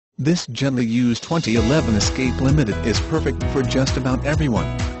This gently used 2011 Escape Limited is perfect for just about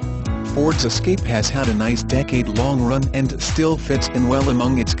everyone. Ford's Escape has had a nice decade-long run and still fits in well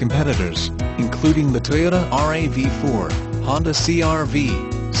among its competitors, including the Toyota RAV4, Honda CR-V,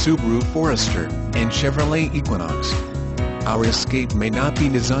 Subaru Forester, and Chevrolet Equinox. Our Escape may not be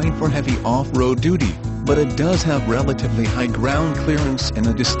designed for heavy off-road duty, but it does have relatively high ground clearance and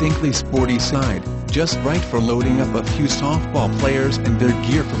a distinctly sporty side, just right for loading up a few softball players and their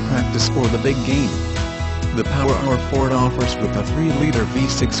gear for practice or the big game. The power our Ford offers with a 3-liter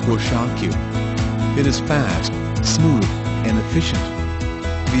V6 will shock you. It is fast, smooth, and efficient.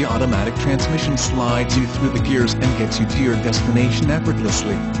 The automatic transmission slides you through the gears and gets you to your destination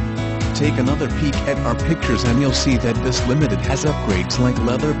effortlessly. Take another peek at our pictures and you'll see that this Limited has upgrades like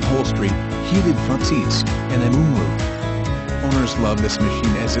leather upholstery, heated front seats, and a moonroof. Owners love this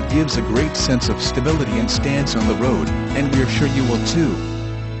machine as it gives a great sense of stability and stance on the road, and we're sure you will too.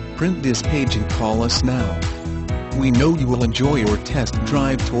 Print this page and call us now. We know you will enjoy your test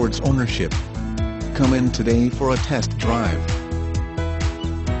drive towards ownership. Come in today for a test drive.